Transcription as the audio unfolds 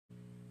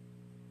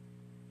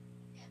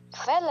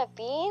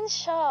Philippine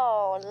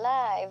Show,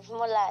 live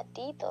mula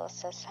dito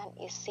sa San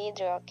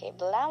Isidro,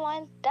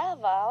 Quiblawan,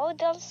 Davao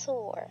del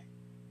Sur.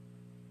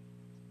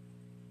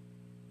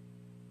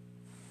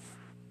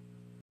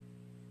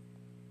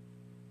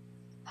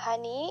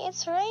 Honey,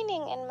 it's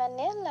raining in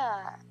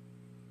Manila.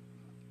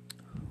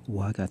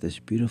 Well, I got this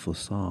beautiful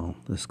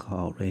song that's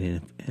called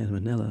Raining in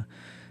Manila.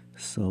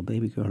 So,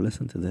 baby girl,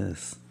 listen to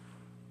this.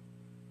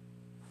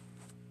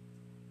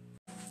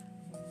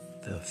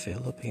 The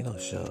Filipino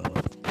Show.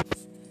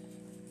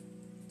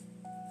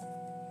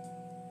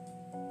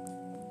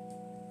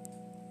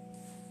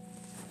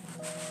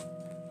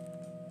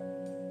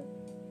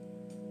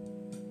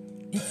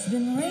 It's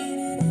been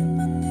raining in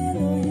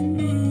Manila,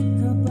 hindi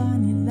ka ba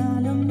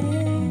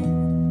nilalamig?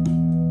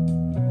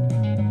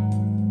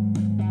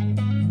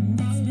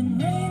 It's been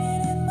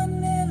raining in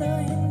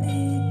Manila,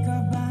 hindi ka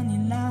ba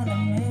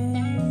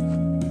nilalamig?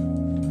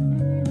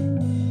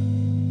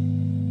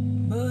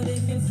 But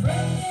if it's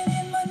raining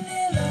in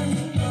Manila,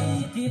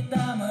 hindi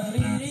kita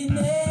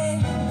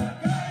maririnig.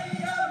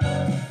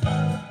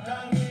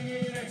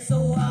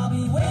 So I'll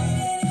be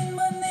waiting in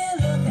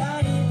Manila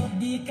kahit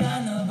di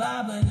ka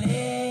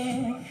nababalik.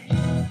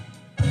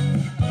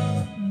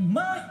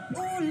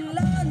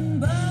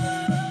 Maulan ba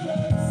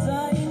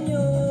sa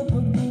inyo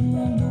pag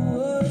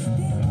bumubuhos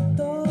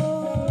dito?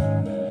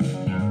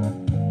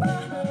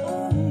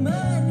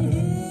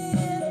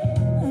 Paumanhin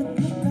at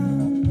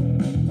mukhang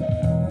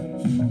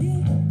hindi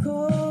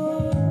ko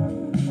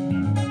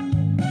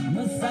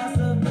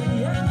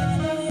masasabayan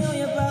ang iyong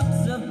yapak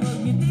sa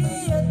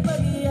pagngiti at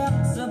pag-iyak,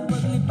 sa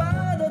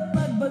paglipad at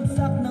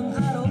pagbagsak ng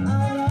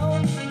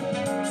araw-araw.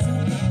 Sa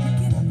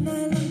pagkikip na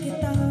lang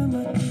kita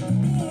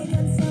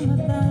matititigan sa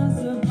mata,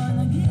 sa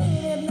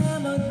panaginip na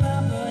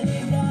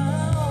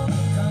magpapaligaw.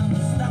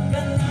 Kamusta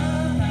ka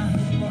na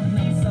kahit huwag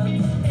nang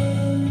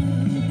sagutin?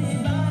 Di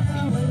ba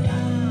nawala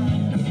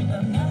ang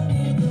kitab ng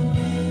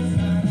bituin?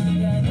 Sana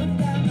ganun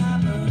ka nga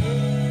pa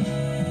rin.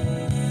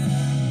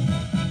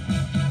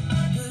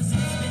 'Cause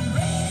it's been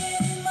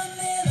raining in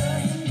Manila,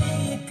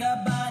 hindi ka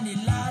ba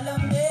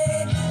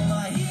nilalamig?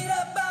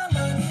 Mahirap ba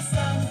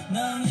mag-isang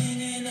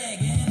nanginginig?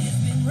 And it's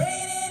been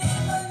raining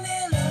in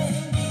Manila,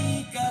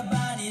 hindi ka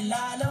ba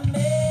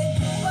nilalamig?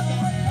 Pag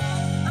wala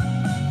ang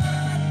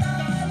mga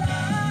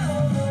tao,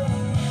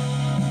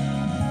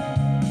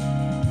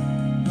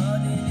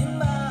 madilim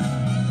ba?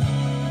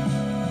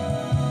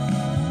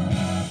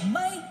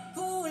 May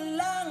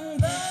kulang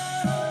ba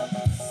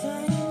sa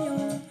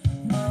inyo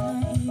na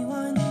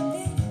naiwan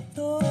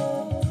dito?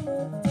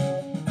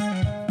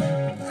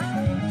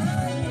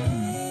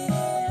 Aanhin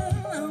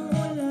ang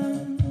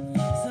ulan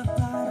sa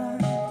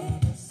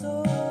paradiso.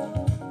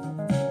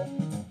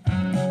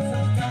 Sa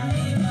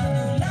kahit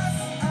madulas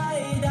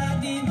ay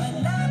dati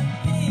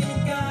malapit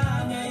ka,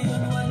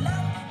 ngayon wala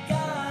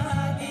ka,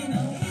 hati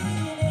ng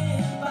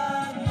init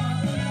pag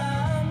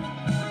maulan.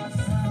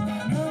 Sana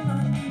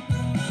naman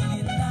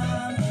tumigil na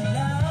ang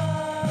ulan.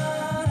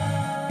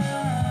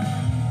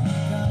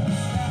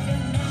 Kamusta ka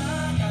na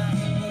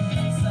kahit huwag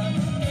nang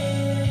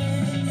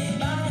sagutin? Di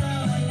ba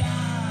nawala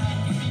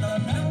ang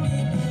kitab ng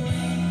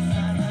bituin?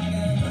 Sana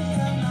ganun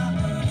ka nga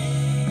pa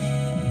rin.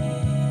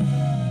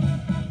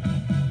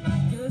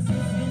 'Cause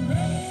it's been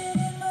raining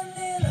in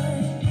Manila,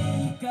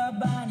 hindi ka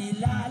ba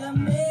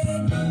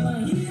nilalamig?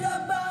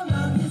 Mahirap ba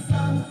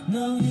mag-isang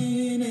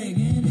nanginginig?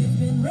 And it's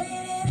been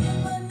raining in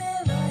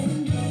Manila,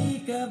 hindi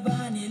ka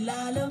ba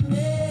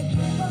nilalamig?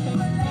 Pag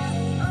wala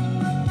ang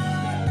mga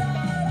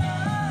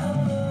tao,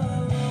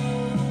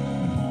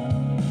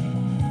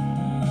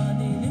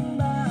 madilim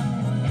ba ang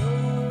mundo?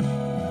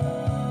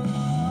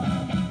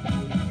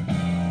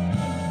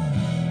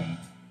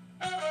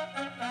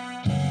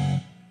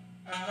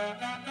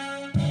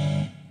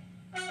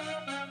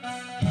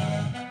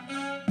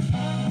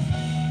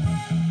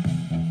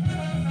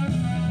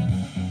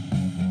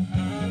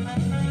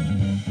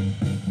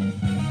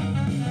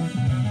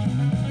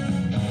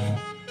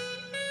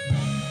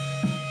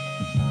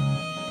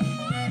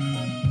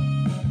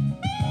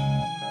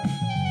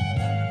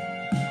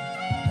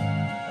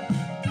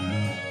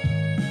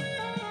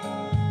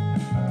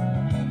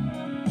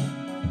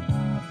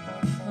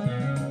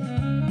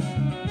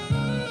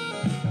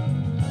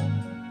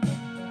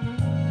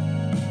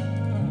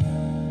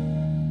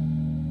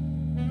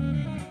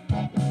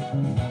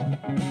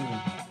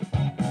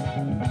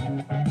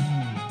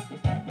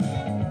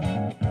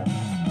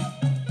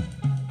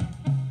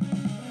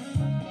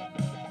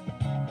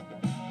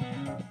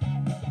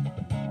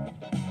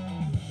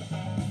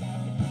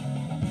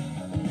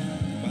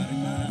 Parang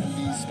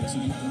maalis,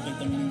 pagsuyong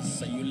katamis,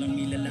 sa'yo lang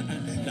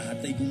nilalaan. Lahat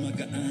ay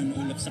gumagaan,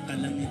 ulap sa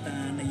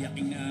kalangitan, ay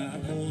aking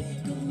aabot.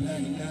 Ikaw nga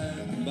nila,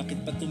 bakit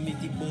pa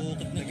tumitibok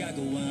at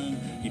nagagawang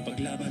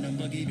ipaglaban ang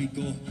pag-ibig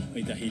ko?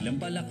 May dahilan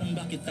pala kung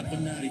bakit ako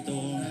narito.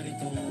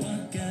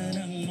 Huwag ka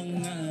nang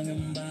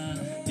mangangamba,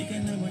 di ka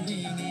na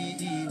muling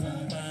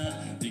iiwan pa,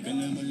 di ka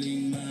na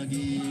muling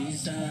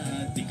mag-iisa,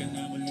 di ka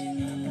na muling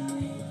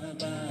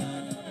lumaba.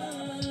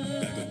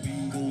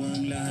 Gagawin ko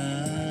ang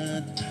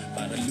lahat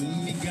para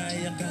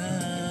lumigaya ka.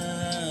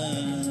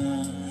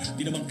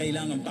 Di naman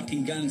kailangan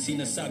pakinggan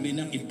sinasabi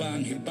ng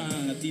ibang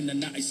hibang. At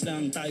dinanais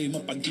lang tayo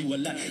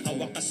mapag-iwalay.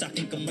 Hawak ka sa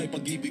aking kamay,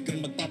 pag-ibig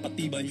ang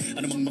magpapatibay.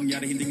 Ano mang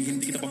mangyari,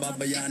 hindi kita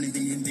pababayaan,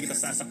 hindi kita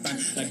sasaktan.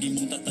 Lagi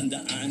mong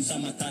tatandaan, sa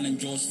mata ng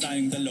Diyos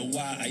tayong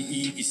dalawa ay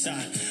iisa.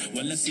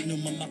 Walang sino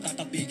man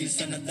makakapigil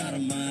sa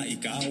nadarama.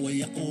 Ikaw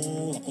ay ako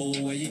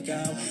ay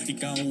ikaw.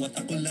 Ikaw at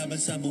ako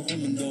laban sa buong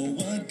mundo.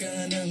 Huwag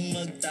ka nang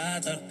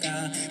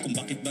magtataka kung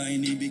bakit ba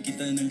inibig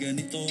kita ng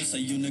ganito.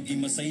 Sa'yo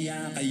naging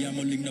masaya, kaya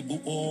muling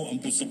nabuo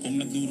ang puso kong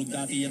nagdurog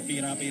dati at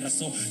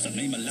pira-piraso.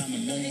 Sana'y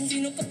malaman mo Kahit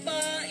sino ka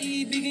pa,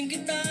 ibigin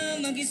kita.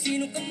 Maging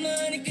sino ka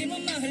man, ika'y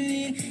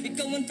mamahalin.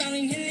 Ikaw ang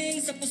tanging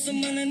hiling, sa puso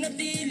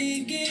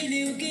mananatili.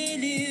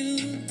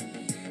 Giliw-giliw.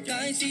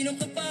 Kahit sino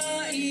ka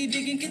pa,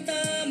 ibigin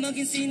kita.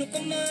 Maging sino ka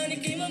man,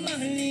 ika'y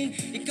mamahalin.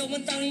 Ikaw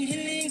ang tanging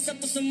hiling, sa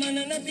puso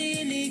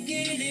mananatili.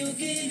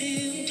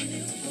 Giliw-giliw.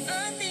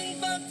 Ating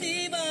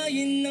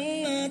pagtibayin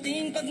ng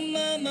ating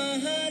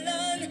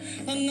pagmamahalan.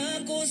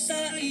 Pangako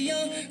sa iyo,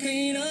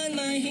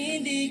 kailanman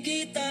hindi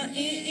kita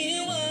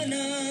iiwanan.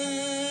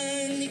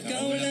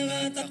 Ikaw lang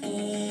at ako.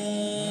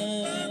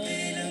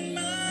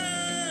 Pakailanman,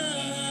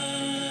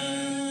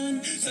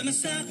 sana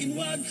sa'kin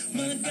wag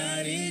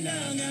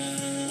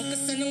mag-alilangan. Huwag ka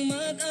sanang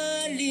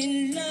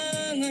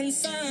mag-alinlangan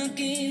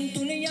sa'kin.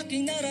 Tunay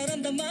aking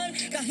nararamdaman.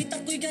 Kahit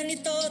ako'y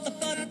ganito,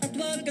 tapat at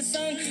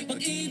wagasang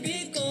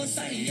pag-ibig ko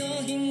sa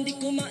iyo, hindi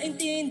ko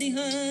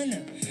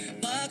maintindihan.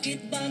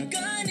 Bakit ba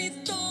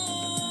ganito?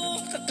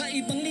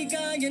 Kakaibang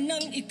ligaya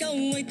nang ikaw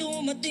ay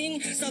dumating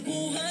sa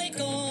buhay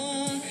ko.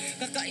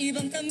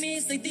 Kakaibang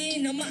tamis ay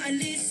di na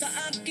maalis sa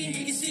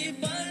aking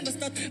isipan.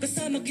 Basta't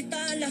kasama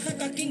kita,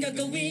 lahat aking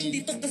gagawin.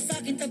 Dito ka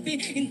sa'kin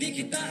tabi, hindi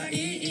kita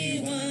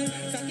iiwan.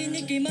 Sa'kin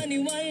ika'y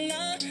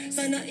maniwala,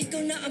 sana ikaw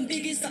na ang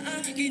bigay sa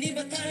akin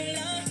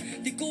ibatala.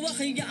 Di ko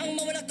hayaang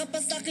mawala ka pa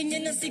sa'kin,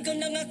 yan ang sigaw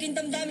ng aking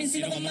damdamin.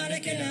 Sino ka man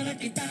ay kailangan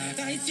kita,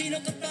 kahit sino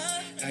ka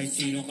pa. Kahit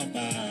sino ka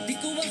pa, Di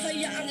ko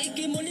hayaang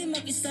ikimuli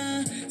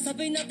mag-isa.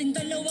 Sabay natin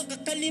dalawa,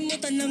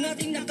 kakalimutan ng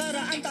ating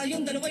nakaraan.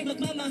 Tayong dalawa'y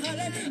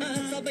magmamahalan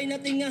at sabay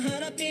nating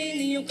harapin.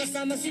 Iyong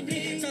kasama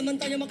simple, saman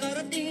tayo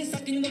makarating.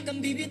 Sa'kin huwag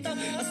kang bibitaw,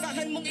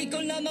 asahan mong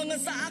ikaw lamang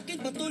ang sa akin.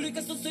 Patuloy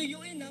ka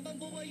susuyuin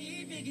habang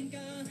buhay ibigin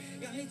ka.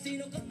 Kahit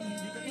sino ka pa,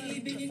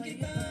 ibigin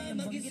kita.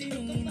 Maging sino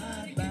ka pa,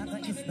 baka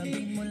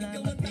istabihin mo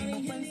lang at di mo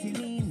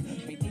pansinin.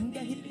 Bitin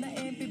kahit na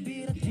MP,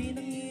 beer at gin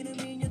ang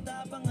inumin nyo,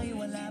 tapang ay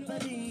wala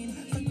pa rin.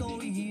 Saan ko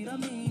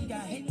ihiramin,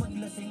 kahit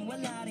maglasing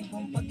wala rin.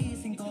 Kung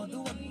pagising ko,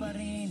 duwag pa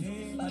rin.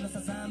 Paano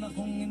sasama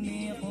kung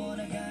hindi ako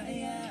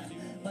nag-aaya?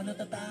 Paano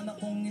tatama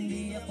kung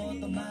hindi ako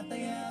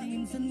tumataya?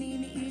 Minsan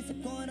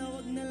iniisip ko na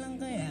wag na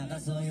lang kaya.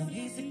 Kaso yung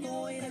isip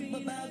ko ay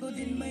nagbabago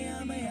din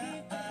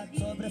maya-maya. At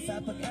sobra sa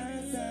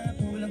pag-asa,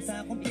 kulang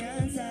sa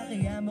kumpiyansa,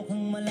 kaya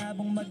mukhang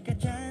malabong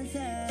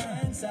magka-tsansa.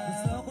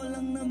 Gusto ko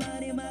lang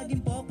naman ay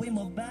maging popoy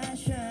mo ba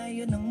siya?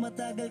 Yun ang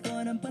matagal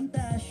ko ng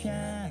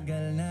pantasya.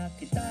 Tagal na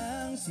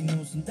kitang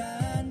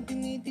sinusundan,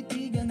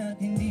 tinititigan at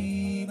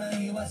hindi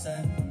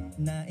maiwasan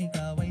na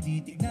ikaw ay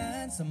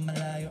titignan sa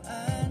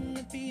malayuan.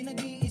 At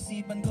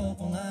pinag-iisipan ko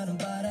kung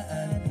anong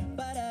paraan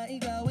para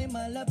ikaw ay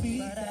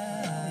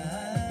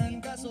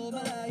malapitan. Kaso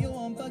malayo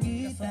ang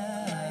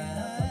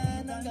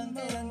pagitan. Hanggang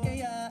kailan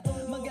kaya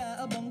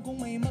mag-aabang kung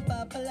may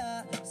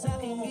mapapala sa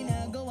aking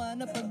ginagawa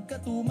na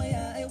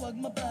pagkatumaya ay wag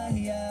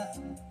mapahiya.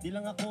 Di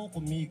lang ako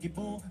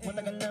kumikibo,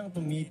 matagal nang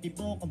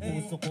tumitibok ang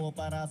puso ko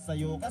para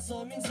sa'yo.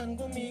 Kaso minsan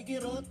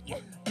kumikirot,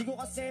 di ko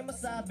kasi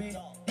masabi.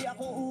 Di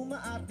ako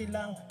umaarte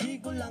lang, di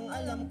ko lang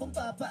alam kung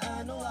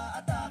papaano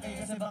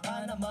aatake. Kasi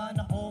baka naman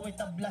ako ay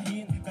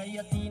tablahin,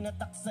 kaya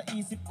tinatak sa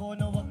isip ko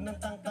na wag nang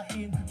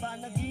tangkain.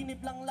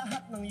 Panaginip lang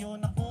lahat ng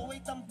yon, ako ay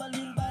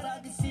tampalin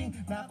para gising.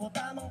 Naku,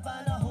 tamang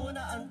panahon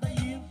na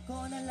antayin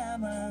ko na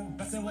lamang.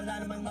 Kasi wala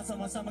naman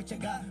masama sa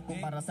magtiyaga.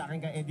 Kung para sa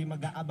akin ka, edi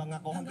mag-aabang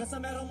ako hanggang sa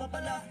merong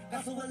mapala.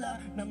 Kaso wala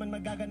naman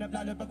magaganap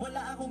lalo pag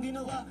wala akong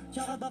ginawa.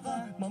 Tsaka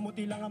baka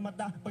mamuti lang ang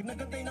mata pag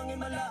nagkantay ng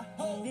himala.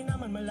 Di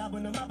naman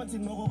malabo na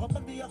mapansin mo ko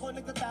kapag di ako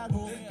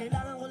nagtatago.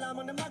 Kailangan ko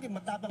lamang na maging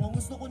matapang kung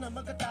gusto ko na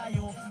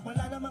magkatayo.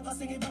 Wala naman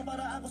kasing ibang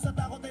para ako sa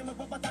takot ay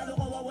magpapatalo.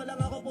 Kawawa lang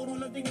ako, puro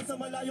lang tingin sa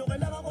malayo.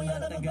 Kailangan ko yan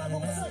na magbago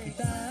Tagal kasi na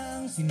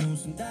kitang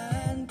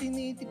sinusundan,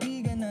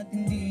 tinititigan at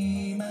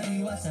hindi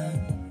maiwasan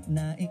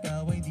na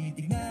ikaw ay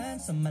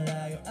titignan sa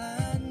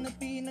malayuan. At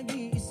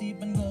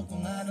pinag-iisipan ko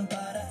kung anong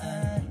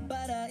paraan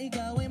para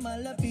ikaw ay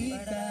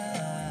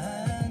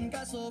malapitan.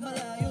 Kaso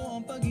malayo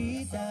ang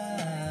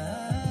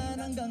pagitan.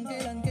 Hanggang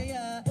kailan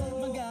kaya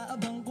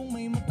mag-aabang kung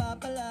may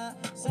mapapala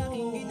sa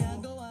aking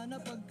ginagawa na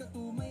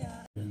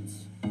pagkatumaya.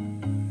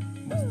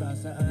 Basta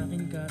sa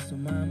akin ka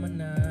sumama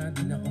na,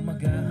 di na ako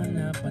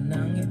maghahanap pa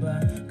ng iba.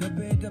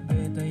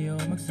 Gabi-gabi tayo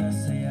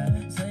magsasaya,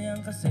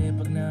 sayang kasi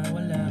pag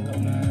nawala ka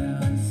pa.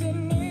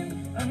 Pansinin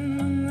ang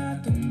mga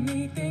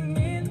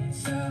tumitingin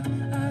sa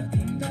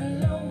ating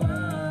dalawa.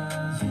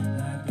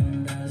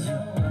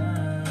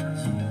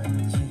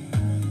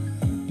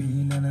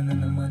 Pinana na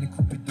naman ni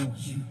Cupido,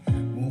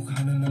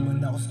 mukha na naman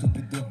ako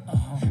stupido.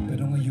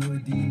 Pero ngayon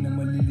di na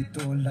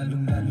malilito,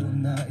 lalong-lalo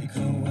na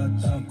ikaw at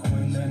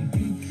ako'y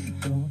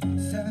nandito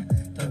sa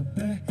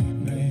tabi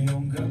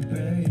ngayong gabi.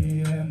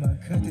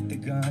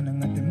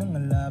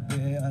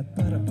 lahat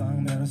para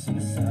bang meron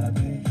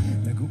sinasabi.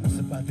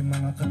 Nag-uusap ating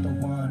mga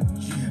katawan,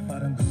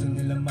 parang gusto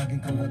nila maging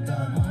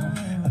kawatan.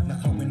 At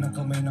nakawin ng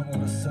kamay ng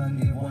orasan,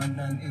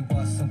 iwanan,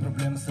 iwas ang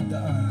problema sa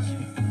daan.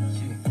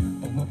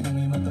 Pag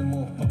mapungay mata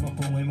mo, pag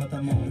mapungay mata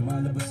mo,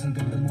 lumalabas ang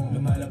ganda mo,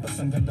 lumalabas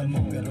ang ganda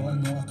mo. Pero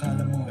ano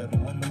akala mo, pero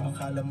ano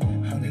akala mo,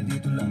 hanggang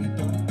dito lang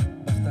ito.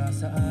 Basta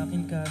sa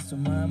akin ka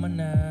sumama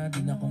na,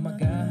 di na ako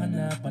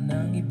maghahanapan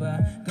ng iba.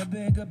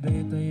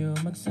 Gabi-gabi tayo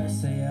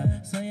magsasaya,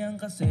 sayang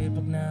kasi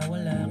pag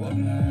nawala ka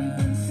na.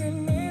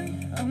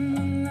 Pansinin ang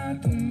mga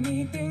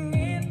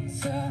tumitingin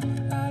sa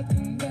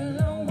ating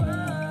dalawa.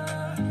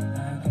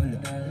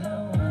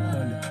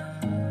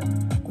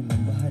 Ako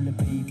lang bahala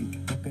baby,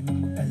 huwag ka nang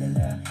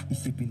mag-alala.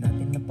 Isipin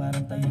natin na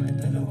parang tayo ng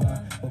dalawa.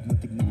 Huwag mo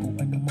tignan kung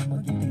ano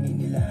man maging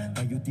tingin nila.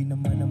 Tayo din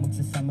naman ang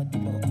magsasama, di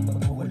ba? Kung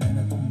baga wala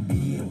na tong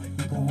biro,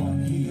 ikaw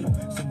ang hero.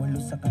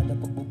 Sumulo sa kada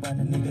pagbaba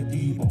na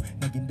negatibo,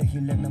 naging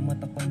dahilan ng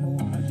matakpan mo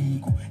ang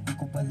haligo. Di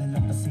ko pala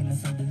lang kasi na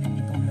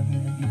sandaling ikaw lang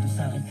yun nandito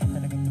sa'kin.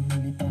 Talagang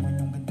lumilitawan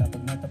yung ganda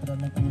pag natapatan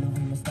ng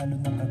ilawin. Mas talo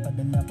na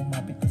kapadala,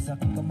 kumapit ka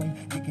sa'king kamay.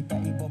 Di kita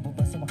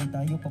ibababa, sumakay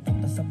tayo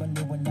papunta sa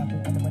baliw. Wala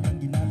kung ano man ang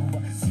ginagawa,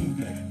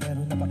 sige,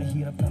 pero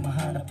napakahirap na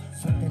mahanap.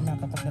 Swerte na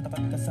kapag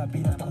natapat ka sa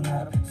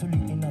pinapangarap.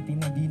 Sulitin natin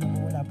na di na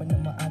mawala pa na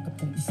maagap.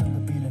 Kung isang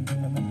gabi lang di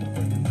naman to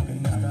pwede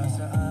maganda.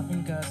 Sa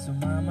akin ka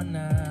sumama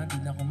na, di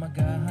na ako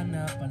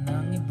maghahanapan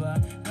ng iba.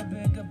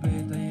 Gabi-gabi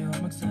tayo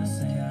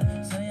magsasaya,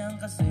 sayang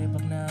kasi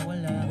pag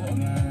nawala ka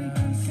na.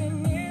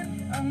 Pansinin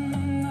ang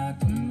mga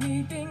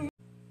tumiting.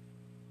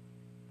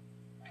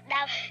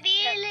 The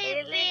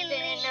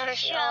Filipino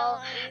Show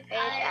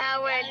with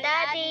our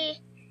daddy.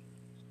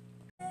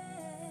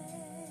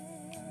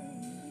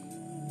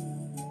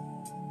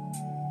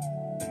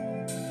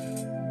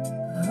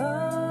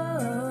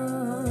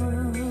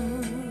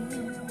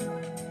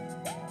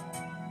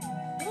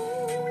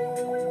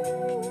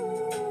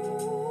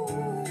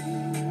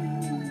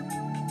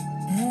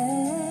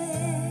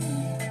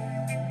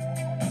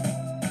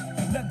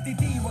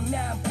 Nagtitiwang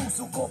na ang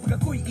puso ko pag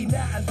ako'y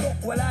inaantok.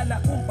 Wala na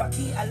akong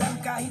pakialam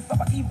kahit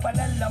papakimpal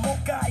ang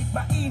lamok. Kahit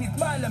mainit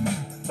malamig,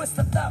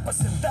 basta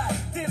tapas ng dal.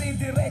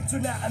 Dire-diretso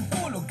na ang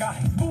tulog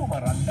kahit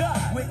bumaranda.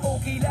 Well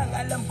okay lang,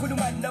 alam ko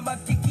naman na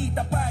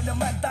magkikita pa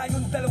naman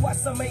tayong dalawa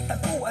sa may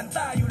tatuan.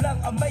 Tayo lang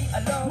ang may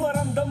alam,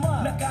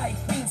 maramdaman na kahit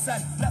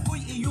minsan na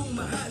ako'y iyong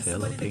mahal. Sa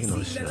Filipino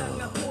maliliksik na lang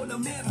Show. ako na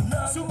meron na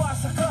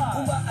sumasaka.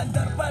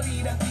 Umaandar pa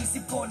rin ang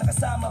isip ko,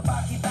 nakasama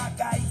pa kita.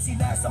 Kahit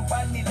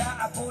sinasampan nila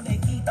ako,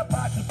 nakikita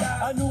pa kita.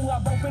 Ano nga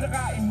bang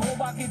pinakain mo?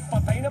 Bakit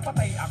patay na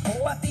patay ako?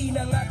 Pati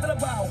na nga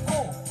trabaho ko,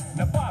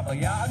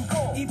 napabayaan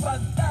ko.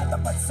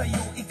 Ipagtatapat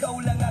sa'yo, ikaw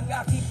lang ang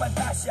aking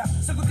pantasya.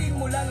 Sagutin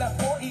mo lang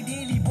ako,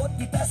 ililibot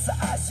kita sa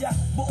Asya.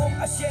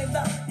 Buong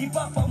asyenda,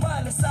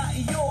 ipapamana sa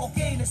iyo.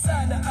 Okay na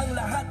sana ang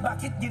lahat,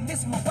 bakit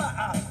ginis mo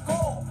pa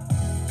ako?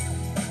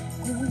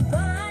 Kung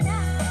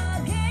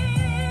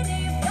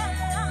panaginip ka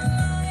lang,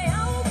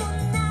 ayaw mo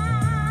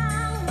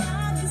nang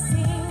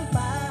magising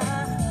pa.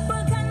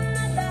 Pagka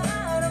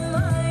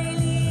nadaramay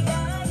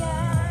ligaya,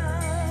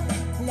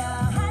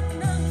 lahat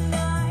ng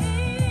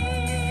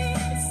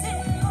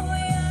naisin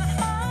mo'y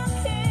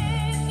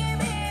aking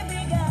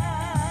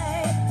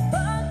ibibigay.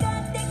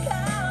 Pagkat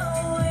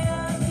ikaw ay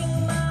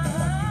aking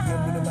mahal.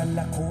 Bigyan mo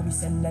naman ako,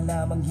 minsan na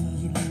lamang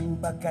hihiling.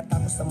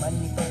 Pagkatapos naman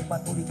nito,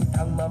 patuloy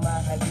kitang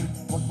mamahalin.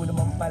 Huwag mo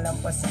naman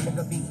palampasin ang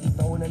gabing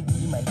ito nang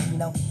di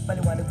malinaw.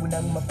 Paliwanag mo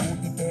nang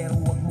mabuti pero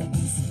huwag mong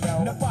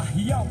isigaw.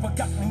 Napahiyaw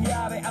pagkat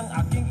nangyari ang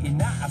aking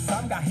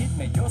inaasam. Kahit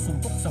medyo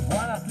suntok sa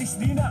buwan, at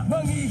least di na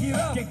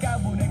manghihiram. Kay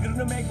Cabo Negro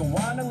na may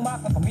gawa ng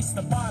matatamis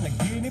na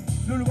panaginip.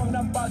 Luluwang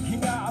ng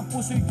paghinga, ang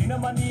puso'y di na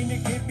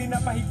maninikip.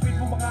 Pinapahigpit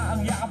mo mga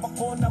ang yakap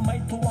ako na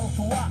may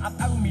tuwang-tuwa. At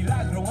ang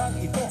milagro ngang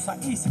ito sa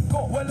isip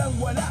ko,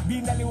 walang-wala.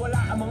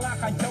 Binaliwala ang mga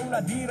kantyaw na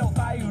di raw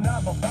tayo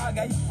na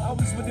babagay.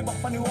 Awis mo di ba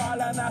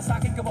paniwala na sa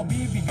akin ka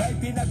mabibigay?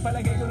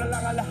 Pinagpalagay ko na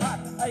lang ang lahat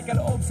ay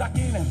kaloob sa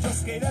akin ng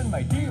Diyos. Kailan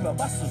may di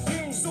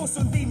mabastusin,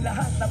 susundin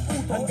lahat ng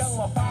utos hanggang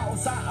mapao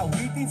sa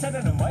awitin.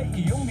 Sana na may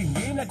iyong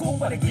lingin at kung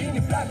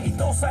panaginip lang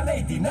ito,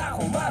 sana'y di na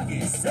ako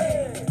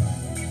magising.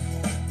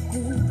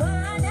 Kung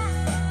panaginip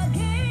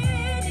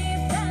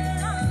ka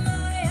lang,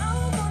 ayaw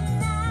mo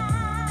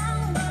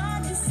nang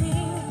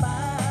magising pa.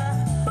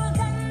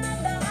 Pagka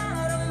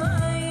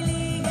nadaramay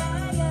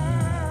ligaya,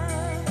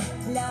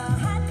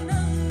 lahat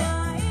ng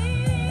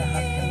naisin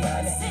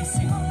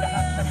mo'y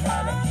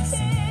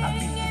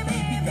aking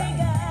ibibigay.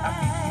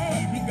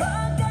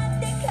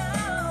 Pagkat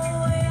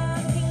ikaw ay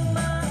aking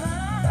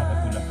mahal. Dapat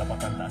ko lang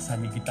tapatan na sa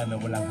kita na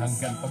walang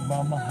hanggan.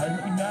 Pagmamahal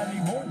na inali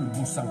mo,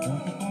 lubusang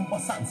kong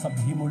tutumpasan.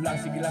 Sabihin mo lang,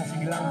 sige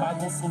lang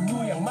bago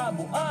tuluyang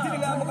mabuang. Di na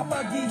nga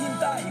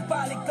makapaghihintay,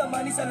 balik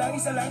naman isa lang.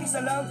 Ha,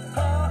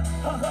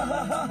 ha, ha,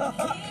 ha, ha,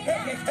 ha.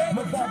 Hey.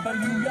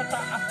 Magbabaliw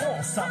yata ako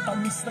sa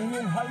tamis ng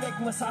iyong halik.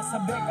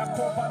 Masasabik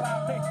ako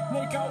parate na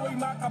ikaw ay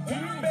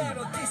makapili.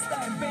 Pero this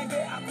time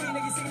baby, ako'y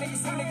nagising.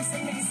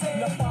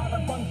 Na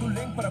parang bang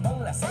tuling, para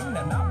bang lasing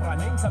na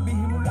napraning.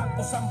 Sabihin mo lang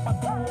ko saan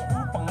patungo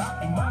upang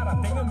aking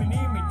marating. Ang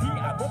minimiti,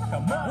 abot ka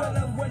man.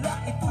 Walang-wala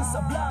itong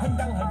sabla,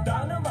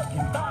 handang-handa na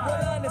maghintay.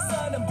 Wala na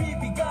sanang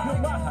bibigay.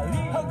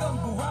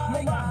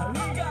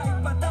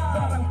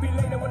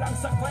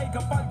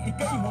 kapag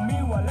ika'y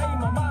humiwalay,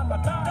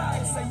 mamamatay.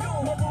 Dahil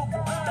sa'yo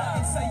mabubuhay,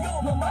 dahil sa'yo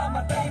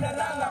mamamatay na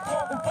lang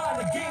ako kung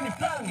panaginip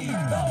lang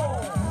ito.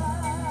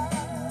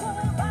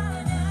 Kung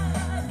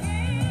panaginip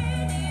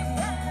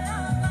ka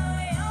lang,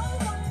 ayaw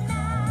mo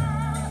na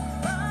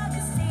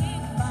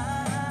magising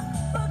pa.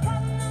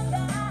 Pagkat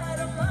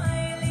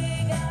nadaramay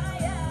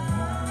ligaya,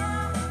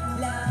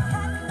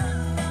 lahat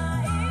ng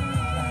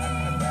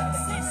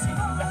naisip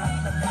mo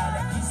Lahat ng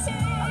nalagisip,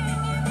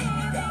 aking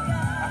ibibigay,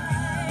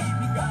 aking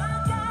ibibigay.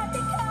 pagkat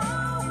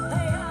ikaw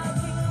ay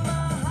aking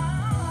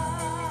mahal.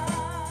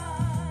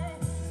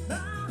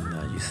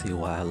 Now you see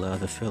why I love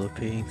the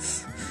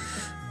Philippines?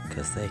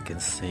 Because they can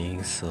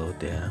sing so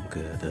damn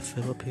good. The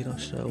Filipino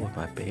Show with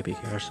my baby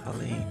girl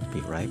Charlene.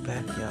 Be right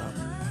back, y'all.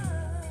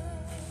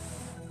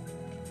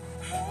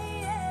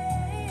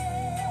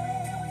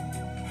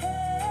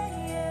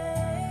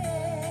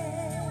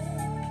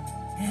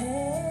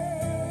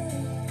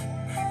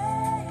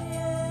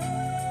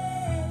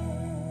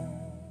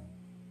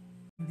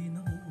 Hindi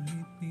na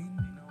uulitin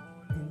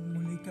kung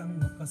muli kang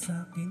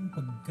mapasakin.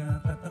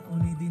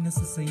 Pagkakataon ay di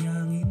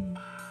nasasayangin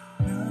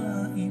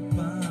na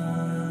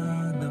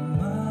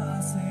ipadama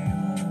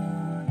sa'yo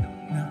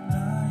na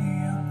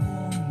kaya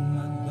kong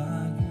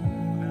magbago.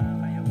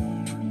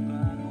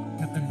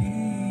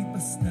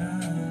 Nakalipas na,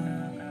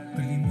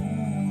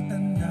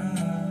 kalimutan na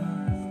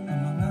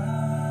ang mga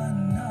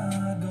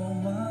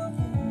nagawa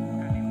ko.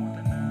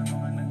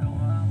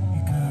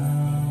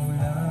 Ikaw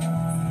lang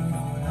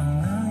ang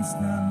nais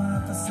na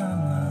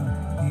makasama.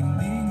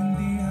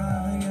 Hindi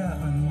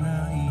hahayaan na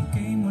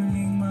ika'y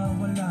muling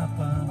mawala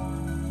pa.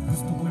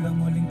 Gusto ko lang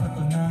muling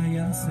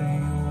patunayan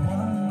sa'yo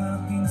ang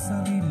aking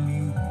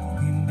sarili.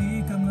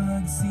 Hindi ka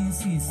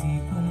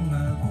magsisisi kung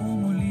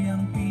ako muli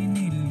ang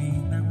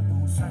pinili ng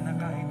puso. Sana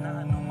kahit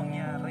na anong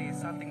mangyari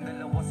sa ating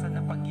dalawa, sana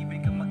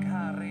pag-ibig ang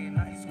maghari.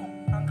 Nais ko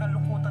ang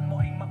kalungkutan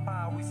mo ay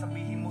mapawi.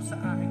 Sabihin mo sa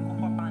akin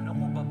kung paano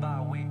ko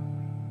babawi.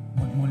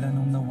 Magmula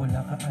nung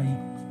nawala ka ay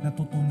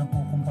natutunan ko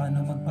kung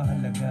paano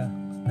magpahalaga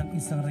ng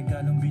isang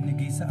regalong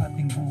binigay sa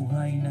ating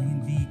buhay na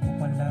hindi ko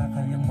pala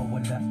kayang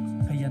mawala.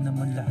 Kaya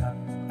naman lahat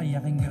ay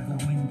aking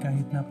gagawin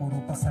kahit na puro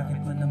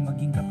pasakit man ang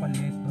maging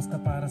kapalit. Basta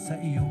para sa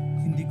iyo,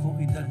 hindi ko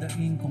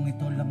idadaing kung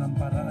ito lang ang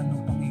paraan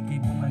upang ikay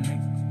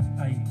bumalik.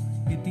 Ay,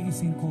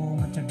 itiisin ko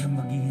matyagang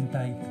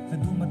maghihintay na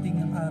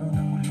dumating ang araw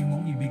na muli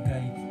mong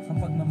ibigay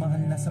ang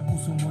pagmamahal na sa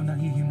puso mo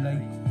nahihimlay.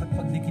 At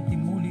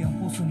pagdikitin muli ang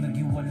puso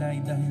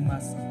naghiwalay. Dahil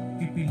mas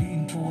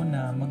pipiliin ko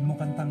na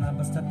magmukhang tanga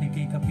basta't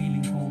ikay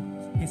kapiling ko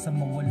kaysa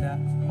mawala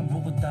ang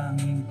bukod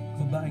tanging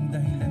babaeng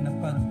dahilan ng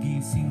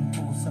paggising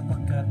ko.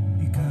 Sapagkat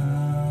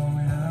ikaw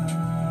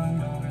lang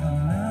ang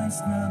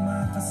nais na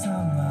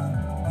makasama.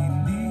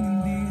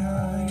 Hindi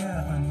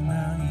hahayaan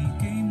na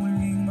ikay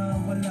muling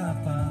mawala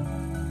pa.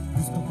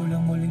 Gusto ko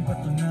lang muling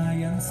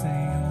patunayan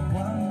sa'yo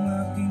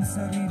ang aking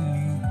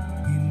sarili.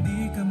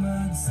 Hindi ka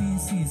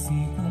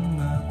magsisisi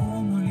kung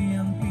ako muli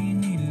ang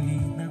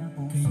pinili ng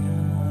puso. Kaya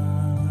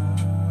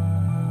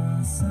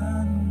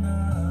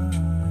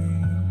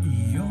sana'y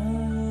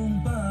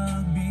iyong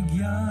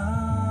pagbigyan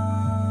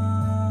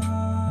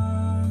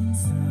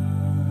sa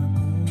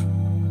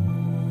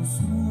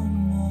puso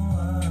mo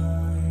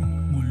ay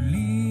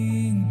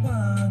muling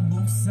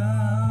pagbuksan.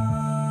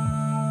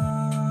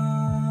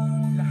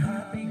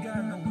 Lahat ay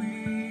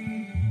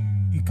gagawin,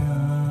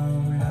 ikaw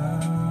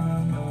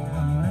lang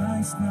ang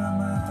nais na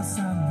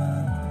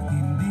makasama.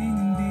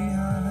 Hindi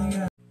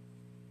hahayaan.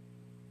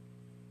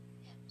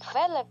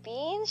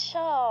 Philippine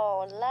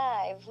Show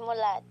live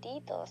mula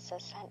dito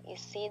sa San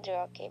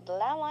Isidro,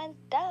 Quiblaman,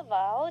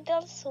 Davao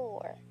del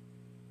Sur.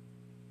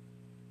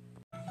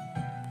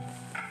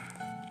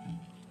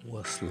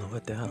 Well, slow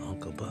it down,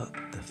 Uncle Buck.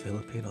 The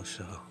Filipino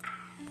Show.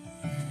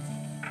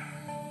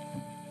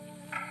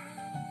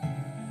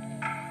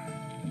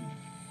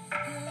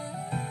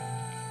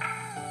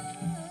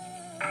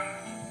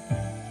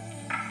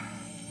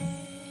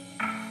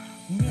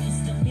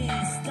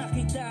 Miss na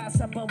kita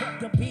sa bawat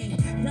gabi.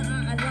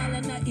 Naaalala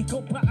na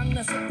ikaw pa ang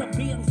nasa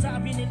tabi. Ang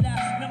sabi nila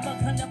na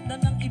maghanap na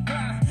ng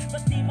iba,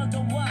 ba't di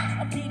magawa?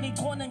 Ang piling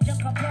ko nandiyan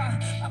ka pa.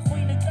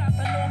 Ako'y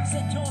nagtatanong sa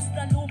Diyos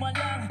na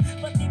lumalang,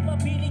 ba't di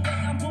pabinigay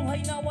ang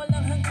buhay na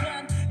walang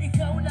hanggan?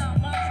 Ikaw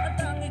lamang ang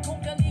tangi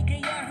kong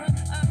kaligayahan.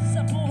 At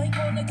sa buhay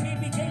ko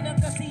nagbibigay ng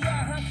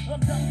kasiyahan.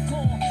 Ramdam ko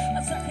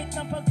ang sakit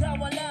ng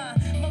pagkawala.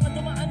 Mga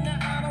dumaan na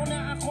araw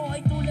na ako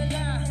ay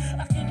tulala.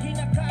 Aking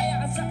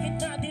kinakaya ang sakit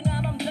na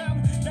dinaramdam.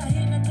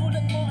 Dahil ang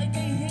tulad mo ay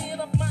kay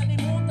hirap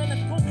malimutan.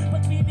 At kung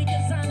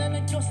pagbibigyan sana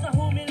ng Diyos na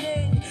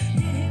humiling,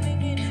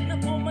 hihilingin na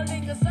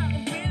bumalik ka sa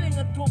aking piling.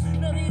 At kung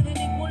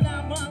naririnig mo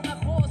lamang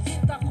ako,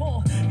 sinta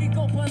ko,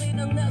 ikaw pa rin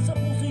ang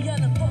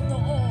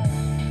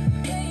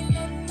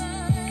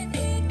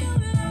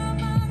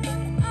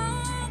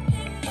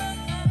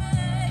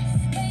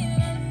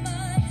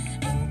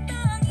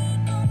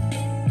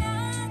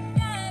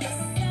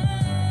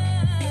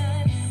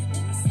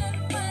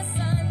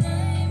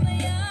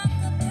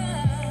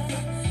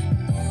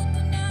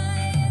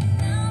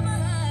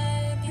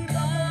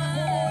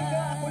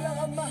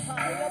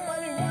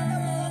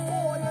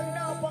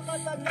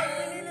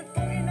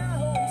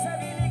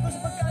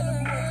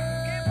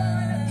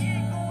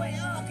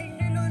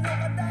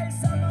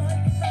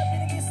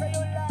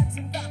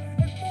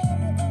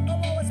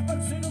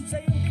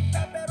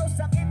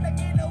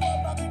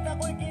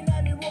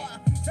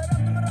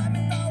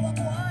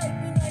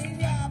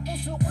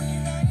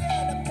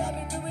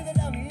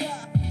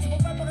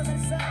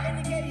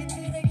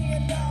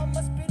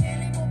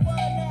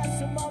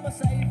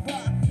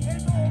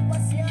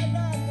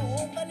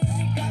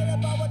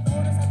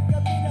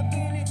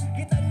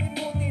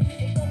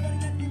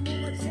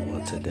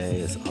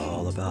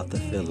about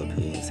the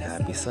Philippines.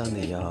 Happy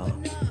Sunday, y'all.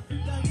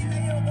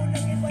 Ayoko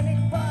nang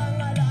ibalik pa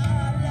ang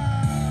alaala.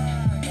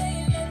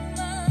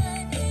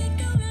 Kailanman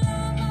ikaw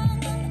lamang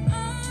ang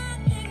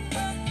aking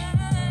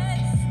mahal.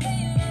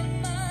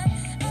 Kailanman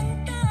ang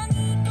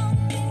tangi kong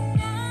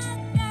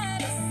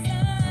pinagdarasal.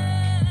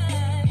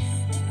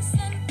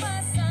 Minsan pa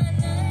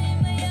sana'y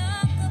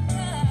mayakap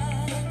ka.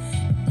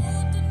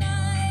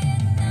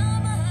 Tutunayan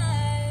na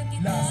mahal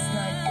kita. Last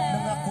night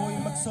nang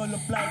ako'y mag-solo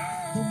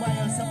flight,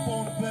 tumayal sa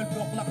phone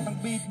 12 o'clock ng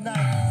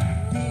midnight.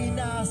 Di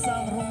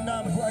inaasang wrong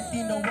number at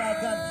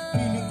tinawagan.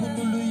 Piling ko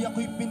tuloy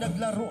ako'y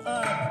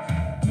pinaglaruan.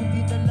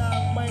 Hindi na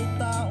lang may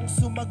taong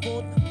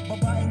sumagot,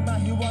 babaeng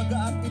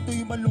mahiwaga at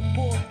ito'y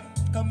malungkot.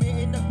 Kami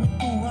ay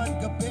nagkwentuhan,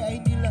 gabi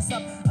ay nilasap.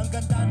 Ang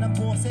ganda ng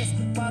boses,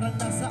 parang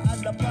nasa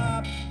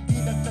alapap.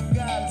 Di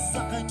nagtagal,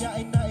 sa kanya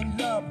ay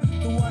na-in-love.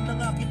 Tuwa ng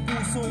aking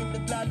puso ay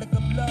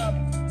naglalagablab.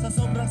 Sa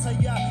sobrang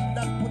saya,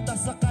 nagpunta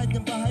sa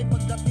kanyang bahay.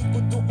 Pagdating ko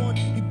doon,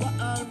 iba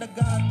ang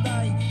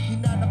nag-aantay.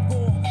 Hinanap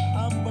ko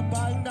ang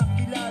babaeng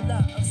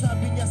nakilala. Ang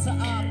sabi niya sa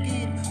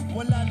akin,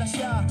 wala na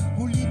siya.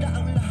 Huli na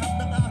ang lahat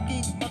ng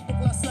aking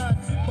matuklasan.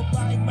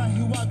 Babaeng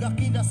mahiwaga,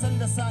 kinasal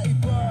na sa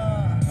iba.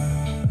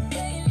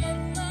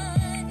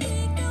 Kailanman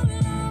ikaw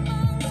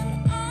lamang ang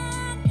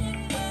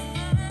aking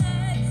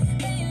mahal.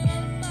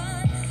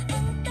 Kailanman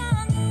ang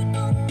tangi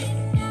kong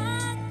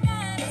pinagdarasal.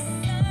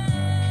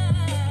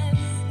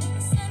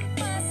 Minsan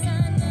pa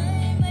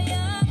sana'y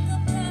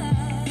mayakap ka.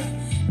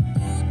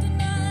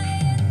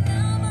 Tutunayan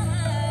na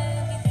mahal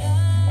kita.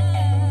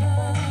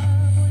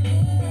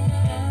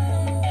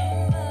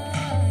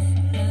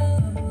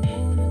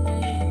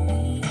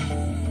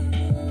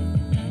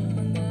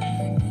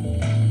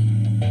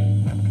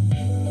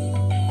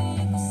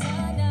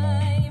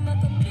 Sana'y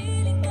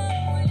makapiling kang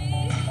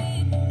muli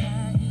kahit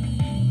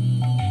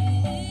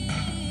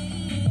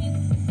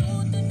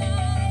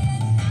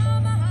tutunayan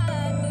na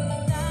mahal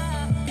kita.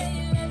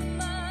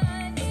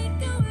 Kailanman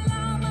ikaw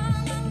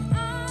lamang ang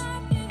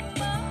aking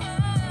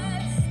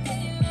mahal.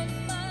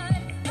 Kailanman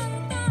ang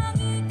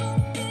tangi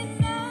kong pinagdarasal.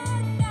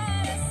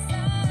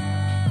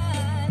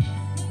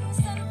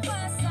 Minsan pa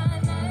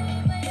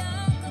sana'y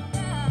mayakap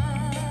ka.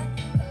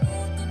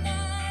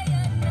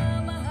 Tutunayan na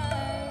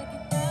mahal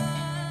kita.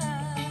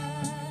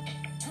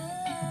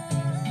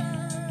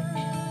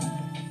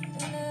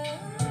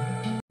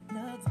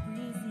 Nuts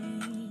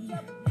breezy,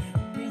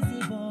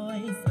 breezy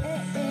boys.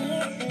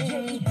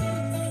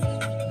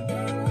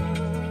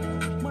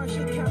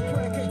 Marshall Camp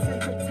Records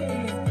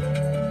Entertainment.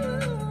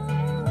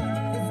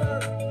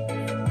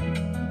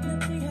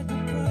 Nagbihag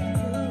ng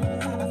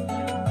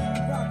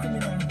rockin'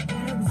 it up.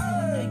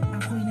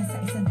 Ako'y nasa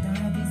isang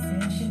Davy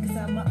session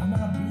kasama ang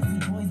mga breezy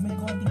boys. May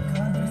konting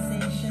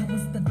conversation.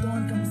 Kamusta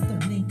Dawn? Kamusta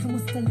Blake?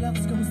 Kamusta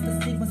Loves? Kamusta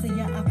Stick?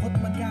 Masaya ako't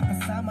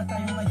magkakasama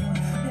tayo ngayon.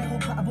 Pero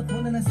paabot mo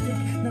na ng stick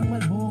ng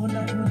Marlboro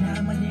lang muna.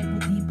 Mali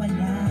puti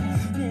pala.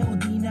 Pero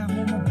di na ako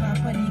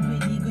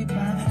magpapaligoy-ligoy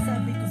pa.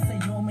 Sabi ko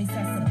sa'yo may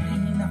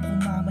sasabihin ako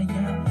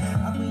mamaya.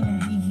 Ako'y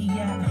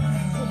nahihiya.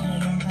 Huwag na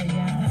lang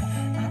kaya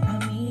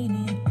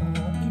aaminin o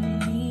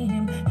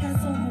ililihim.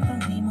 Kaso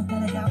mukhang di mo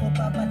talaga ako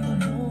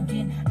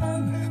papatulugin.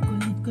 Ang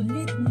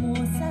kulit-kulit mo,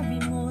 sabi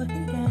mo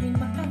di ka rin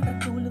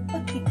makakatulog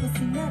pag di ko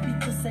sinabi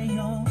ko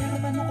sa'yo. Pero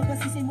paano ko ba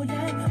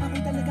sisimulan?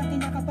 Ako'y talaga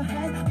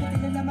kinakabahan. Buti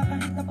na lamang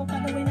kahit na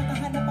papanaway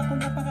nakahanap ako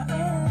na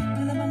paraan.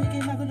 Na naman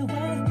ikay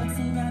maguluhan pag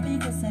sinabi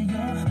ko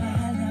sa'yo,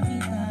 mahal na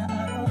kita,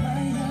 ako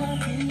ay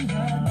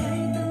nakiha.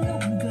 Kahit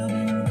anong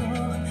gawin ko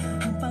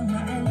upang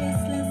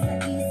maalis lang sa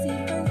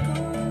isipan ko.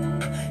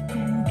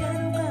 Kung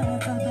gano'n ka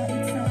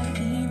kabait sa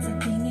akin, sa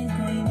tingin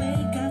ko'y may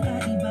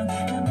kakaibang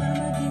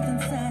namamagitan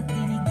sa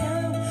atin.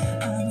 Ikaw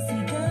ang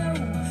sigaw,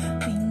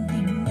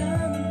 pintig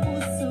ng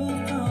puso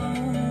ko.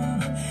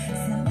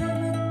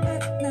 Salamat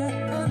at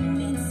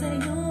naamin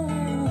sa'yo.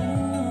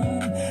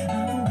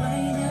 Ako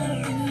ba'y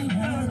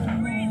nabihan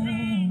mo?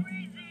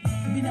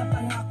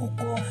 Pinapangako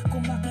ko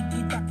kung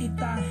makikita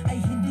kita ay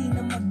hindi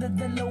na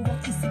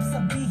magdadalawang isip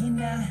sabihin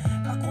na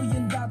ako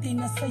yung dati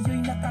na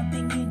sa'yo'y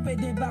nakatingin.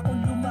 Pwede ba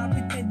akong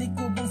lumapit? Pwede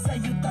ko bang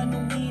sa'yo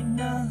tanungin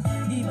na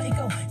di ba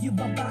ikaw yung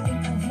babaeng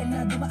anghel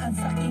na dumaan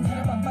sa aking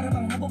harapan? Para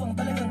bang mababang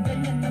talagang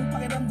ganyan ang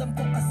pakiramdam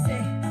ko kasi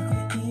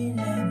ako'y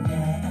ilag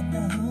na at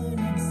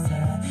nahulog sa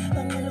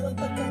pangalawang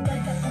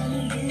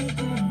pagkakatakalili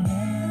ko na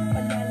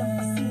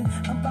palalampasin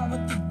ang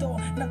bawat ito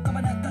ng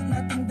kabanata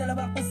nating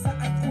dalawa kung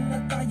saan una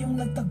tayong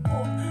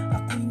nagtagpo.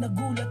 Ako'y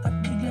nagulat at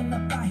biglang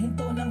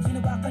napahinto nang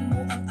hinabakan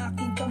mo ang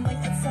aking kamay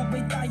at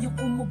sabay tayong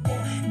umupo.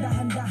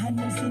 Dahan-dahan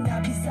mong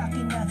sinabi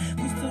sa'kin na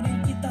gusto rin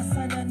kita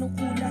sana nung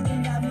una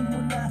inamin mo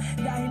na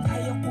dahil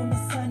ayaw ko na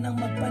sanang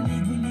magpaliwanag.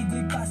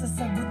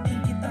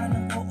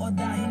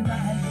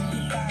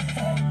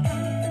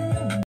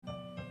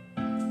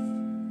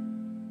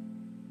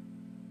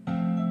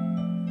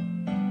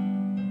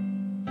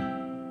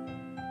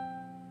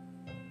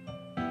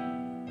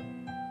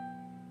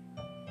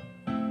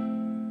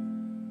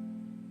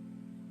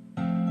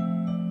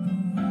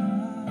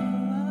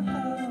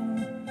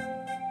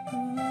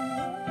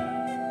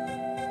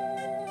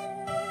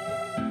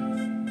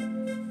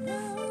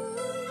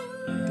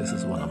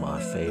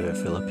 favorite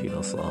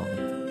Filipino song.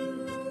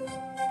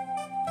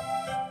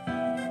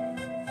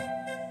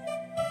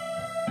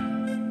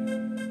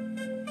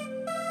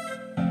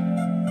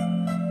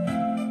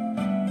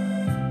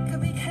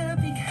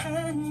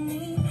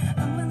 Kabigha-bighani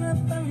ang mga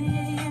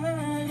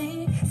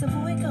pangyayari sa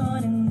buhay ko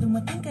nang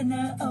dumating ka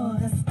na.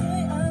 Oras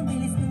ko'y ang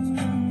bilis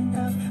ng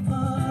takbo.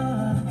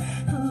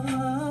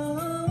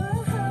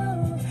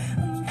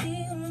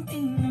 Unti-unti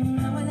nang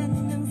nawalan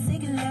ng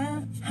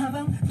sigla.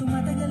 Habang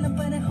tumatagal ang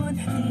panahon,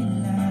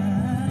 tila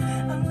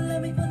ang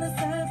lamig mo na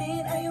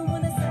sa'kin, ayaw mo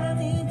na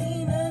sa'kin.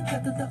 Di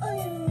nagkatotoo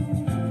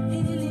yun.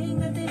 Hiniling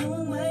natin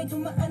umay,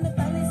 dumaan na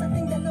talay sa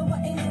ating dalawa.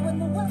 Iniwan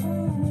mo ako.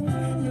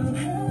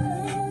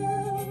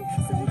 Luhan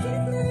sa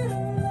gitna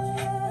ng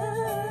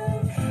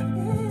luhan.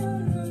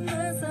 Ngayon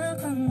nasa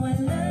kang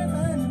wala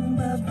ka nang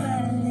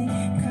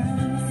babalik ka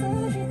sa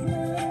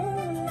gitna.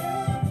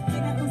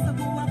 Kinausap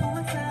mo ako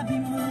at sabi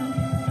mo,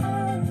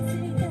 ang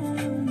sigaw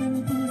ng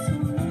puso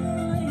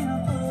mo'y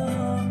ako.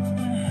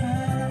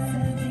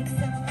 Mahasagik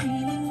sa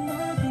piling mo,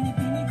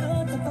 pinipinig ko,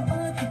 totoo,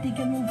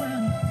 titigan mo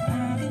bang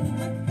aking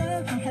mata?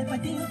 Mahal pa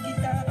din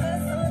kita,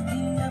 kaso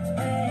di na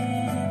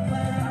pwede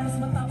pa.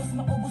 Matapos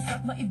maubos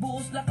at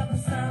maibuos lakat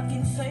ng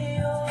sa'kin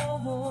sa'yo.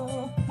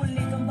 Muli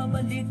kang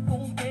babalik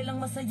kung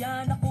kailang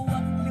masaya. Nakuha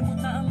at limot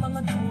na ang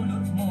mga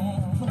dulot mo.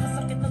 Mga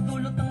sakit na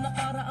dulot ng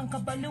nakaraang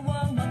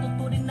kabaliwang.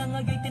 Matuturing na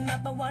nga'y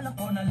tinatawanan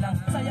ko na lang.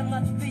 Sayang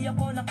at di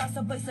ako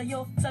nakasabay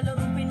sa'yo. Sa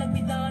larong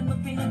pinagbidahan mo,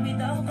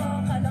 pinagbidahan ko.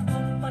 Akala ko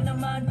pa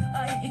naman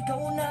ay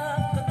ikaw na.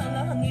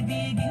 Katangahang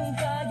ibigin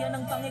ka. Yan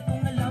ang pangit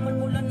kong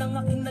nalaman mula ng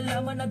aking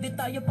nalaman na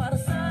detalye para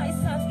sa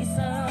isa't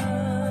isa.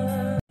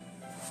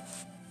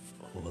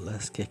 Well,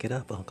 let's kick it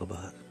up, Uncle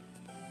Bud.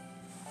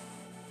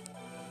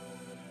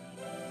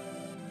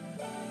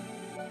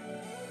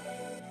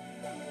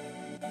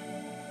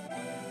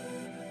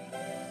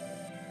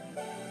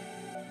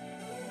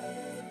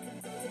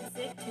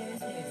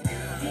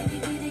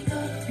 Pini-pini ko,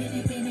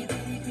 pini-pini,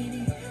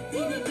 pini-pini.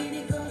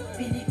 Pini-pini ko,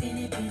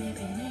 pini-pini,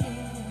 pini-pini.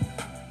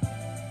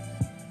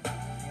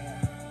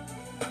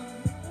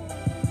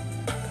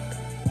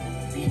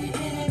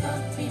 Pini-pini ko,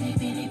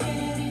 pini-pini,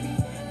 pini-pini.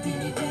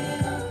 Pini-pini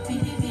ko,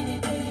 pini-pini,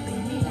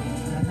 pini-pini.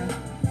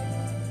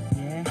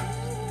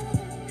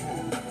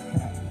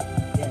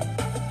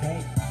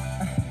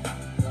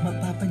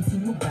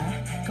 Mapapansin mo ba,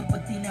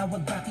 kapag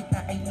tinawag ba kita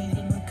ay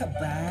lilingon ka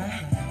ba?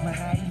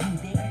 Marahil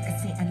hindi,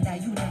 kasi ang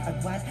layo ng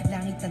agwat.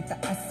 Langit ang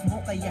taas mo,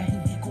 kaya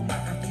hindi ko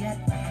maakyat.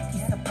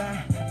 Isa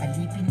pa,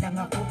 alipin lang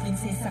ako,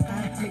 prinsesa ka.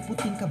 May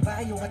puting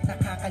kabayo at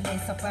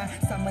nakakalesa pa.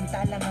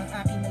 Samantalang ang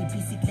akin ay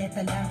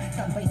bisikleta lang.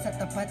 Tambay sa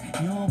tapat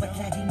nyo at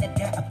laging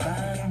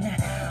nag-aabang.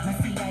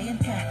 Masilayan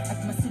ka at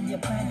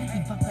masulyapan.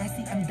 Ibang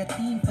klase ang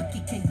dating pag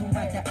ika'y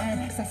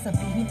dumadaan.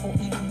 Sasabihin o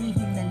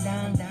ililihim na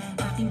lang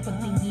aking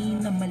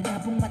pagtingin na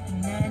malabong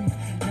matingnan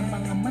ng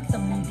mga mata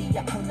mong di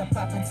ako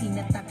napapansin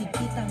at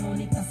nakikita.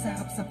 Ngunit ang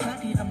sarap sa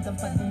pakiramdam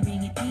pag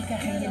bumingiti ka.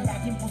 Kaya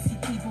laging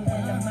positibo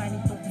ang laman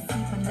itong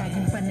isipan.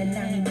 Laging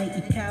panalangin ay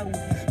ikaw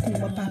kung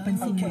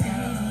mapapansin mo na.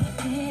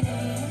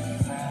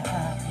 Sa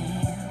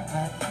akin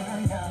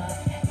patuloy,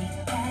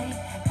 ika'y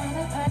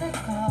hanap-hanap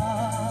ko.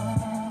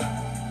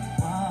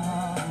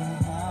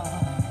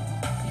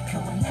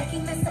 Ikaw ang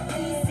laging nasa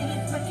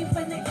isip, maging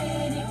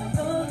panaginip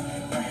ko.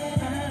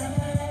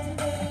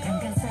 At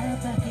hanggang sa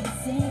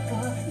pagising ko,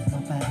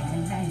 ikaw pa rin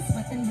ang nais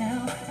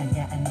matanaw.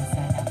 Hayaan mo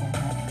sana kung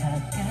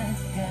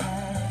maghagas ka.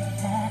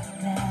 La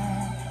la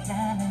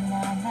la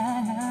la la la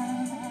la.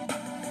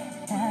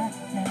 La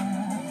la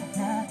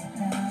la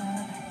la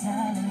la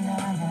la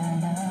la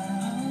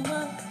la.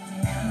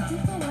 Hindi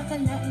ko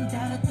akalain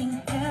darating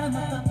ka,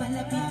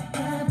 mapapalapit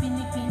ka.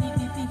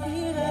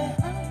 Binipinipipihira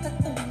ang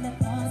katulad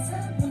mo sa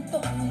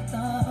mundong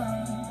ito.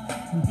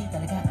 Hindi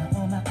talaga ako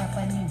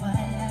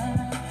makapaniwala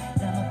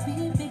na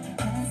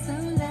mapipiglas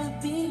ang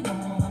labi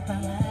mo ang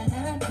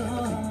pangalan ko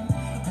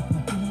at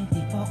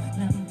mapitibok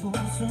ng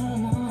puso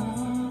mo.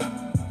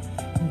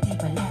 Hindi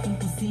pala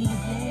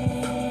imposible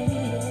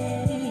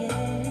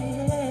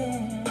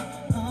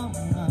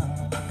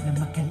na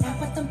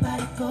makalapat ang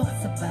balik ko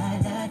sa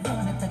balad mo.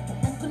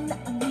 Natagpuan ko na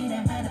ang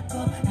hinahanap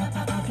ko.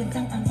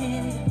 Napakagandang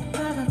anghel,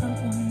 para kang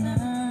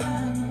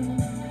unang,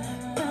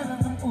 para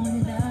kang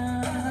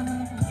ulam.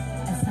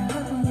 Ang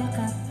sarap ang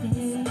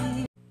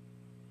yakapin.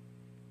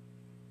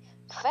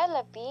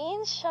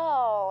 Philippine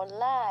Show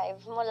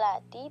live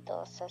mula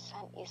dito sa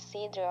San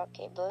Isidro,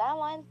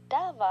 Quiblawan,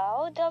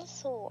 Davao del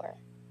Sur.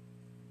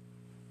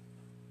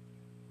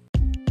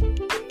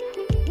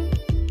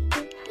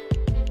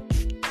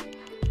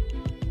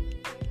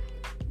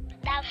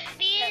 The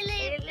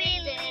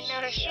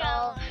Filipino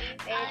Show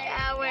with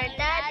our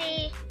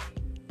daddy.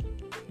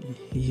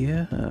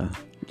 Yeah,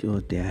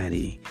 your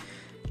daddy.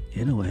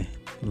 Anyway,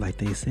 like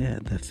they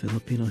said, the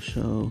Filipino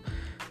show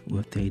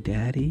with their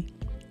daddy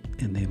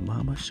and their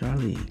mama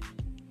Charlene.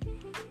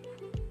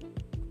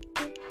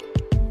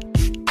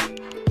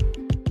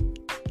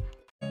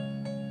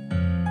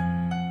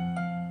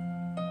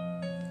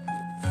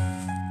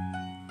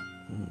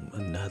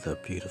 Another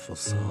beautiful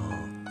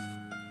song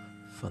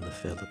from the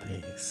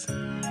Philippines.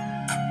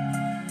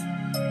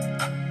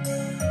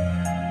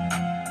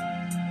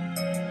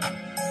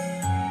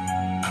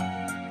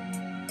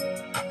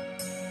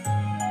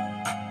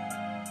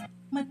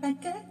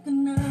 Matagal ko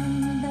na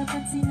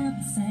dapat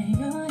sinabi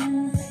sa'yo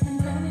na ang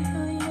dami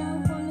ko'y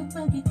nahulog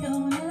pag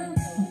ikaw na.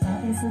 Kung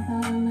kaisa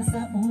parang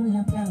nasa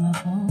ulap lang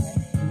ako,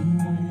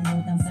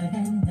 lumulot ang sa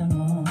ganda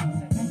mo.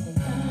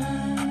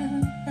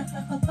 Taka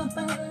ko pa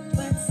ba?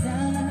 Ba't sa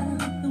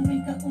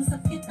tuwing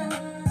kausap kita,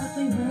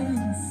 ako'y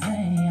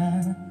masaya.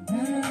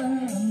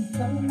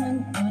 Nararamdaman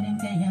ko rin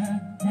kaya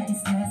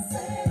nais na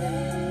sana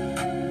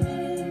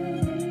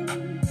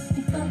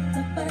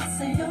ipagtapat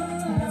sa'yo.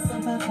 Nasa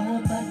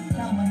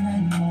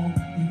papapagtawanan mo,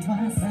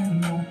 iwasan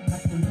mo,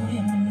 at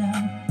tuluyan mo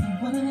lang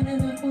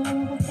iwanan ako.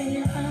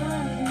 Kaya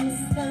ayos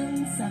lang,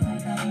 saka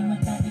tayo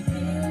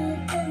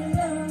magkaibigan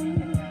lang.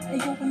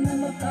 Ayoko na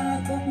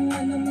mabago kung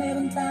anong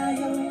meron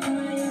tayo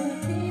ngayon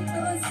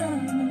dito sa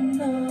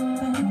mundo.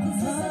 Kahit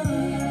isa sa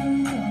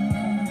sarili mo,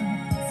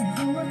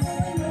 siguro ko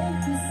ay may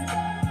gusto.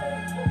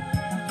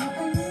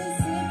 Baka ano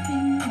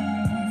isipin mo,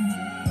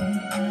 kung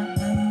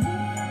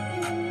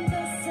aaminin ko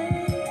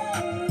sa'yo.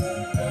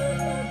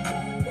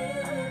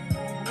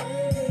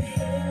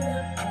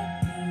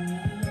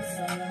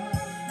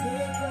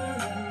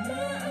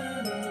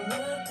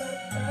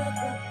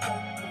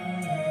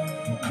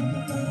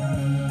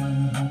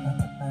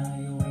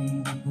 Tayo ay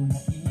hindi ko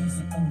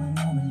naisip ang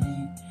mga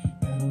mali,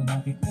 pero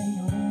bakit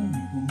kayo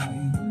hindi ko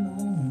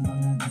maitulong ang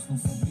mga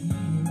gustong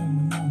sabihin ng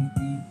mga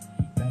ngiti?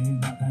 Dahil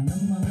baka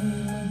namang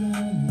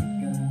magalit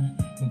ka,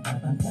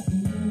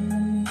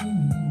 magtatangkain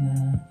na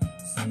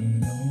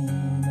sa'yo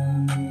na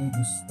may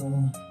gusto.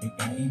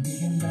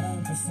 Kaibigan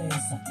lang kasi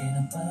sakit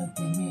ang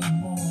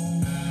pagtingin mo.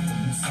 Huwag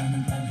mo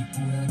sanang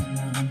talikuran ang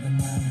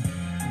naramdaman,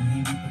 kung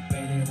hindi pa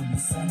pwede huwag mo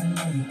sanang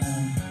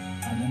layuan.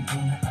 Alam ko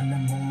na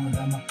alam mo,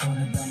 dama ko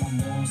na dama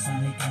mo,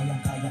 sana'y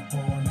kayang-kaya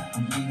ko na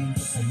aminin ko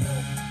sa'yo.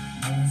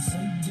 Yan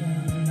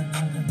sadyang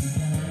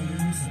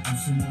nakakabigay, sa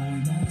puso mo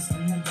ay nais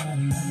ang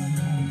nagari.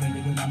 Kung pwede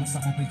ko lamang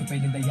sa kupit ko,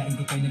 pwedeng dayain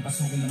ko, pwedeng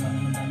pasukin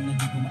lamang ang dami na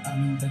di ko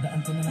maamin.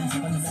 Dadaan ko na lang sa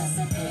panadami.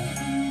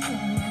 Sasabihin ko,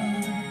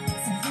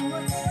 sa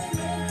buwan ko ay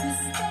may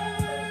gusto.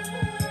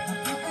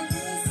 Baka ano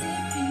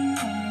isipin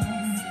mo,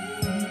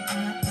 kung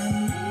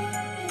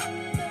aaminin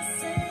ko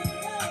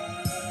sa'yo.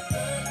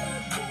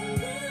 Bakit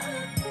na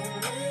ako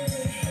may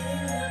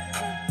hirap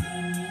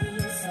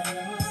pagtingin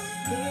sa'yo?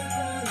 Di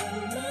ko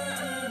lang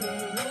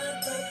maaaring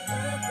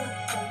matatakot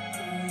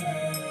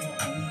pagtuloy.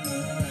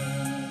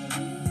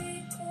 Di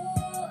ko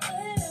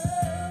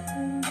alam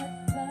kung ba't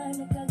ba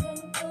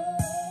nagkaganto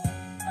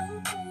ang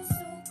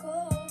puso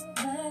ko.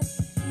 Ba't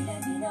tila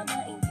di na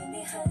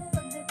maintindihan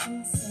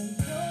pagdating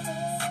sa'yo?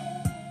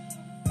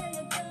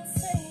 Talagang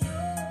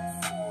sa'yo.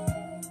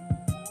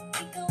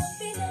 Ikaw ang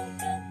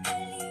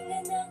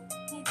pinagkagalingan ng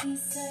ngiti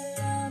sa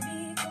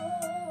labi ko.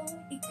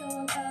 Ikaw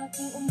ang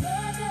aking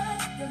umaga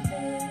at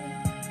gabi.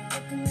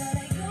 Huwag kang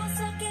lalayo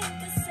sa'kin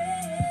kasi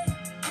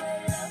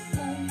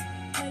malamang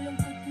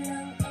malungkot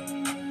lang ang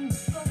mundo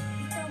ko.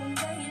 Ikaw ang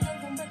dahilan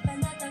kung ba't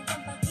panatag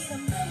ang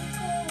pakiramdam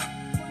ko.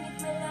 Ngunit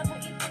malabo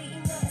ito'y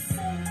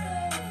inaasam ko.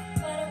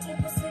 Parang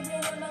imposible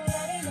na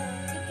mangyari na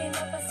ika'y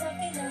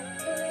mapasakit na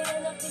tuloy na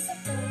nakisap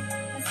ko.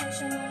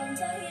 Pasensya mo ang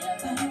dahilan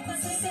kung Bakit ko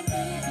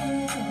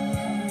sasabihin ko,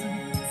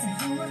 sa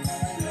buwan ko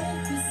ay may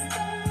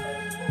gusto.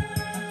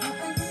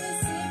 Baka ano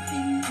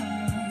isipin mo,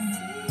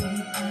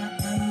 kung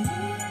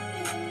aaminin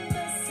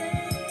ko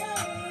sa'yo.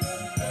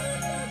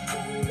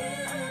 bakit na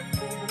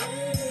ako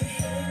may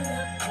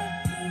hirap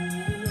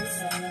pagtingin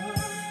sa'yo?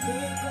 Di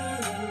ko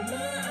lang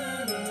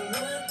maaaring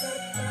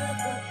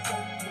matatakot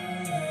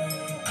pagtuloy.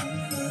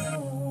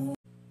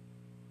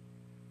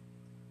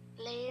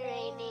 Play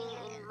Raining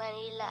in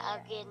Manila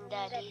again,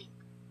 Daddy.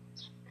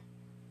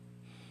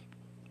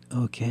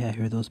 Okay, I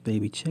hear those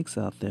baby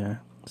chicks out there.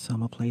 So I'm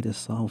going to play this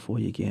song for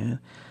you again.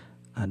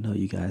 I know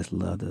you guys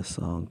love this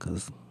song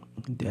because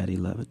Daddy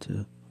love it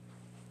too.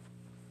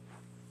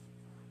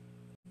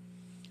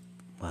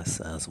 My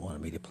sons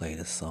wanted me to play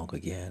this song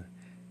again.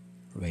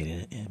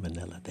 Rated in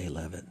Manila, they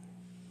love it.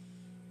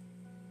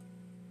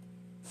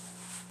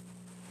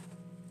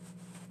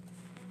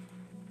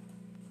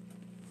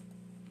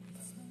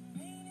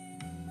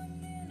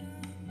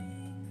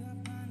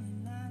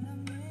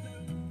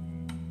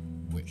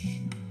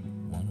 Wish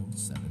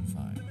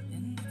 1075.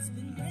 It's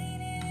been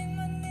raining in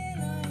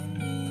Manila,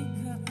 hindi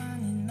ka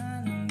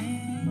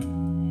anilalamig.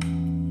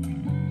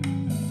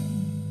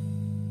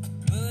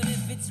 But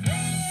if it's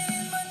raining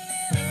in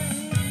Manila,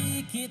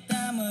 hindi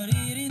kita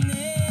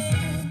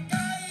maririnig.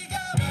 Kahit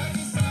ka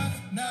mag-isa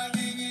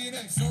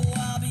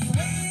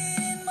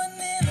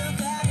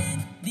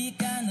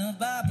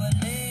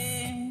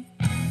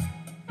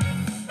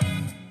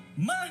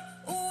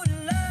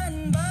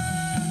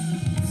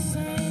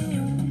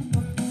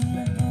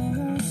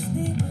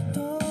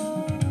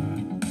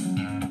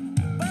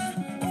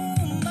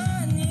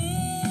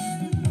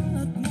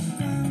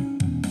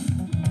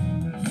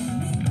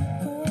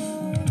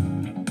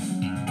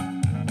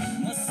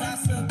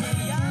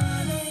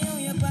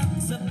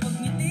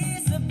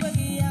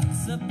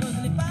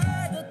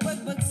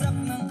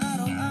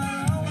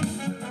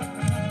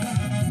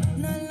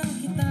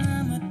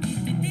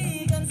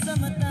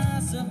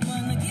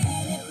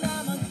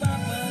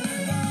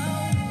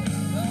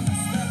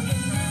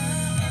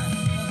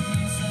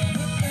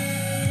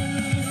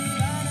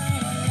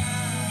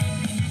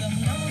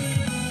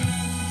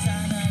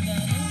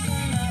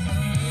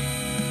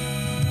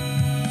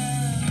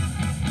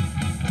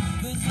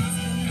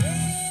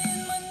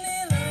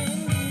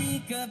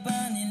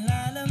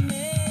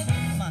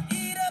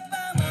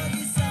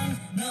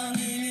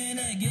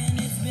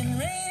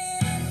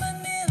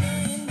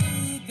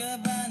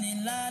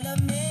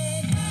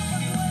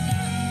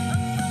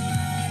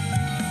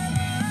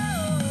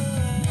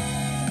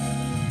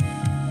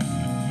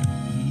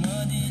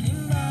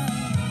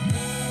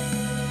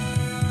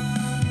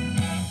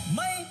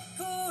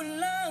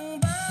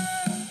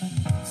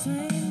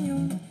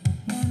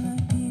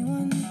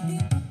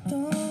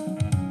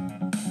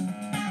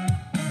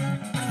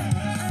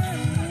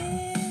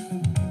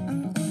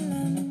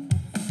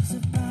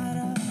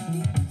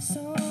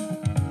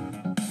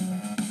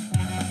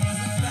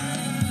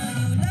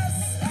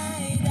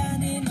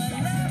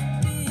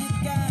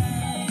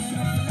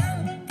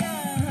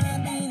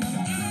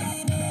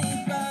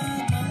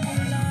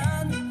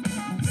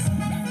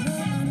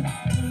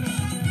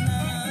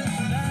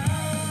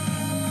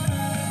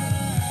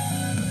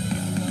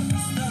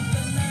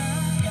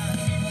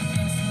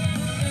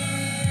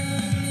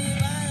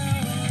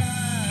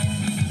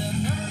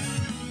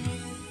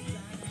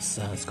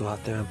Let's go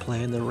out there and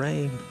play in the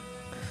rain.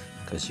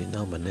 Because you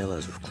know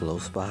Manila's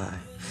close by.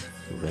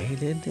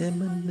 Raining in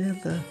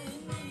Manila.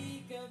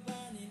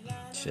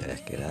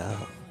 Check it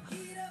out.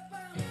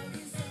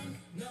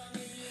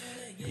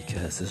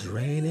 Because it's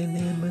raining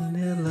in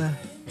Manila.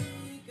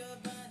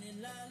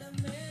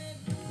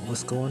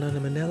 What's going on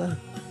in Manila?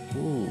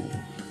 Ooh.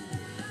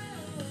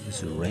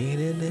 It's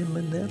raining in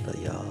Manila,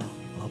 y'all.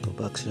 Uncle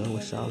Buck Show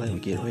with Charlene. We're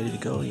getting ready to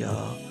go,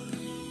 y'all.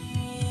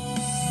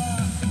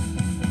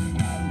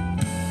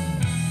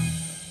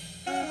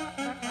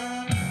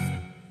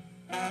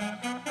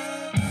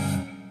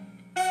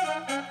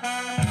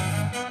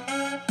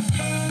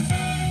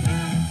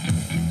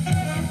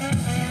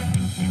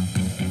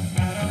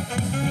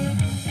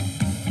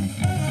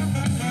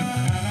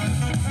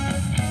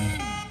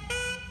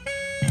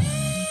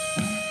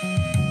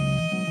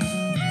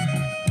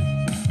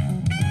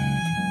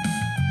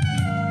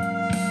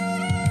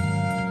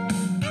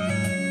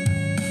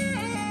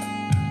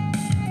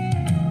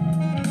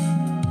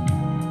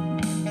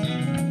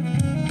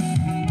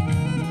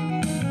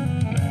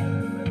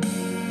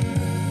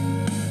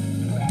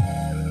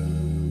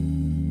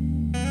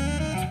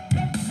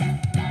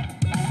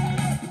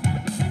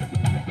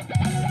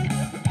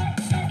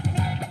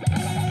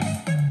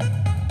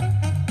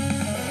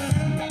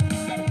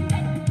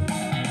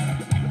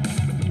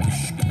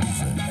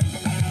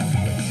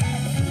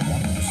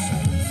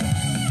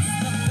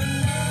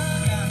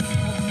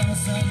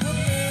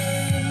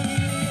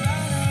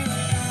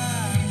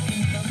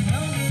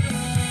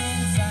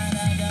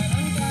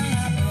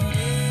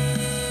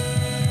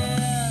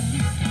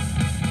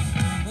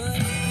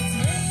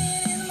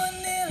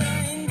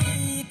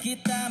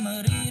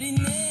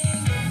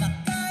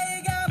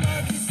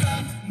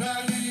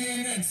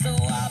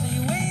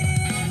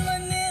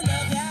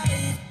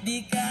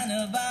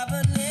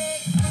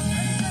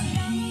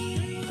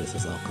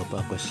 This is Uncle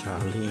Buck with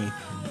Charlene,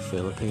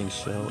 Philippine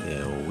Show,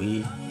 and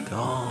we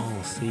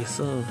gone. See you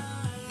soon.